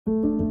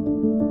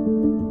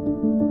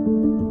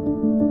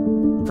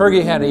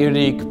Fergie had a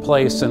unique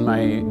place in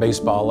my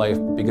baseball life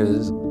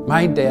because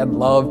my dad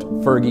loved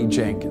Fergie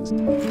Jenkins.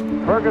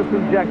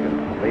 Ferguson Jenkins,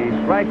 the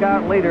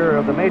strikeout leader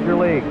of the major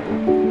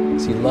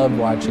leagues. He loved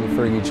watching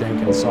Fergie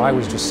Jenkins, so I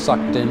was just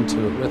sucked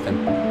into it with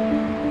him.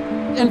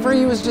 And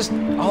Fergie was just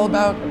all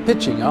about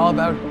pitching, all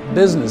about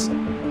business.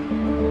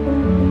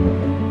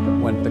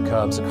 When the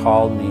Cubs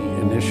called me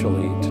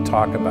initially to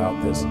talk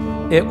about this,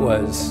 it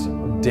was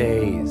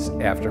days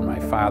after my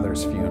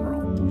father's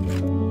funeral.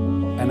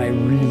 And I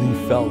really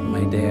felt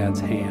my dad's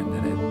hand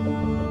in it.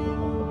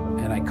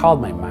 And I called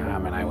my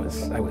mom, and I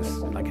was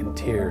like in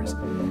tears,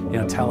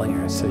 telling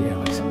her, I said,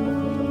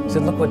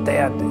 look what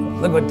Dad did,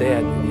 look what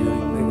Dad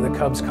did. The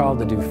Cubs called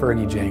to do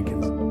Fergie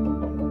Jenkins.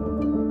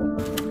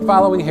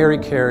 Following Harry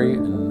Carey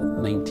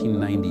in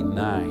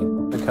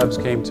 1999, the Cubs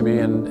came to me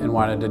and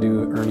wanted to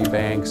do Ernie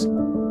Banks.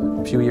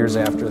 A few years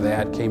after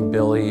that came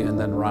Billy and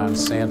then Ron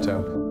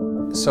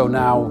Santo. So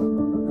now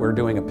we're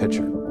doing a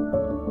pitcher.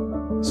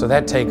 So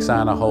that takes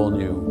on a whole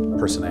new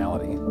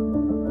personality.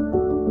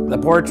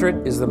 The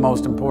portrait is the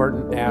most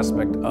important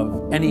aspect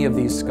of any of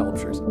these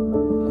sculptures.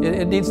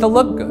 It needs to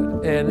look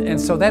good, and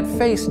so that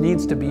face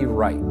needs to be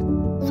right.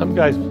 Some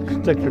guys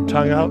stick their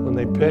tongue out when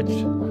they pitch.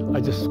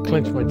 I just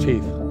clench my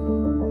teeth.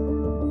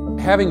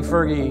 Having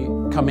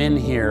Fergie come in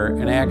here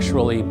and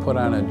actually put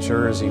on a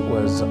jersey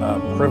was a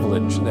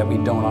privilege that we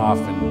don't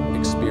often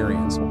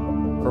experience.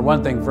 For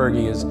one thing,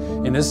 Fergie is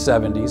in his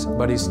 70s,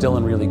 but he's still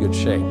in really good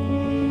shape.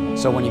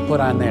 So when he put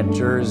on that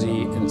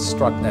jersey and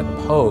struck that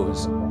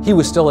pose, he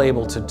was still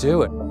able to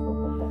do it.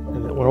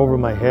 And it went over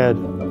my head,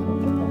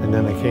 and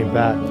then I came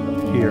back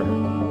here. I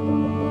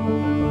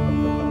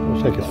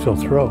wish I could still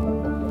throw.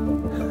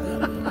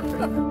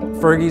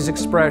 Fergie's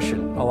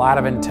expression, a lot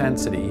of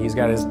intensity. He's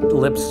got his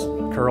lips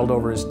curled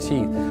over his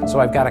teeth. So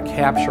I've got to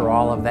capture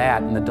all of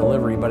that in the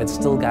delivery, but it's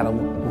still got to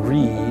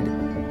read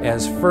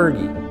as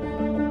Fergie.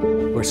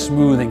 We're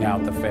smoothing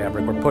out the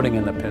fabric, we're putting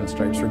in the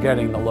pinstripes, we're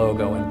getting the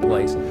logo in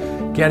place,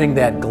 getting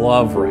that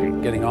glove right,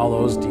 getting all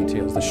those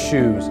details, the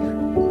shoes,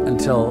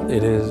 until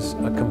it is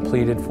a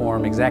completed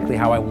form, exactly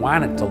how I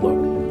want it to look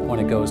when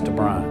it goes to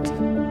bronze. I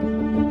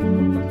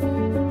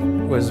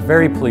was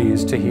very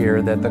pleased to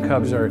hear that the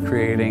Cubs are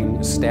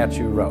creating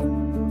Statue Row.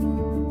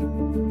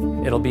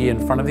 It'll be in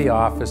front of the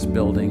office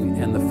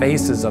building, and the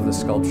faces of the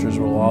sculptures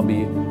will all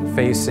be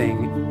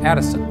facing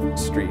Addison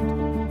Street.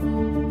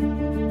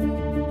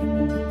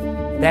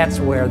 That's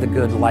where the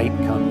good light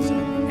comes in.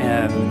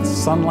 And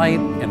sunlight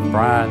and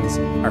bronze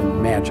are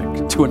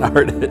magic to an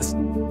artist.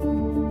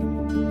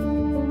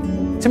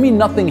 To me,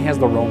 nothing has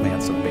the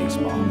romance of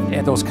baseball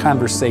and those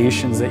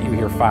conversations that you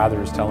hear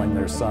fathers telling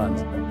their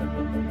sons.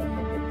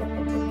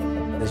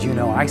 As you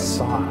know, I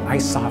saw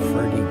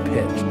Fergie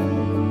pitch.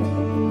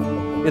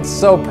 It's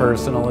so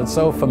personal, it's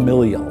so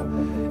familial.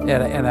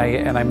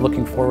 And I'm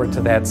looking forward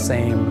to that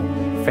same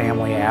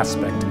family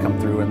aspect to come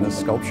through in the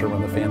sculpture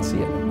when the fans see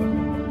it.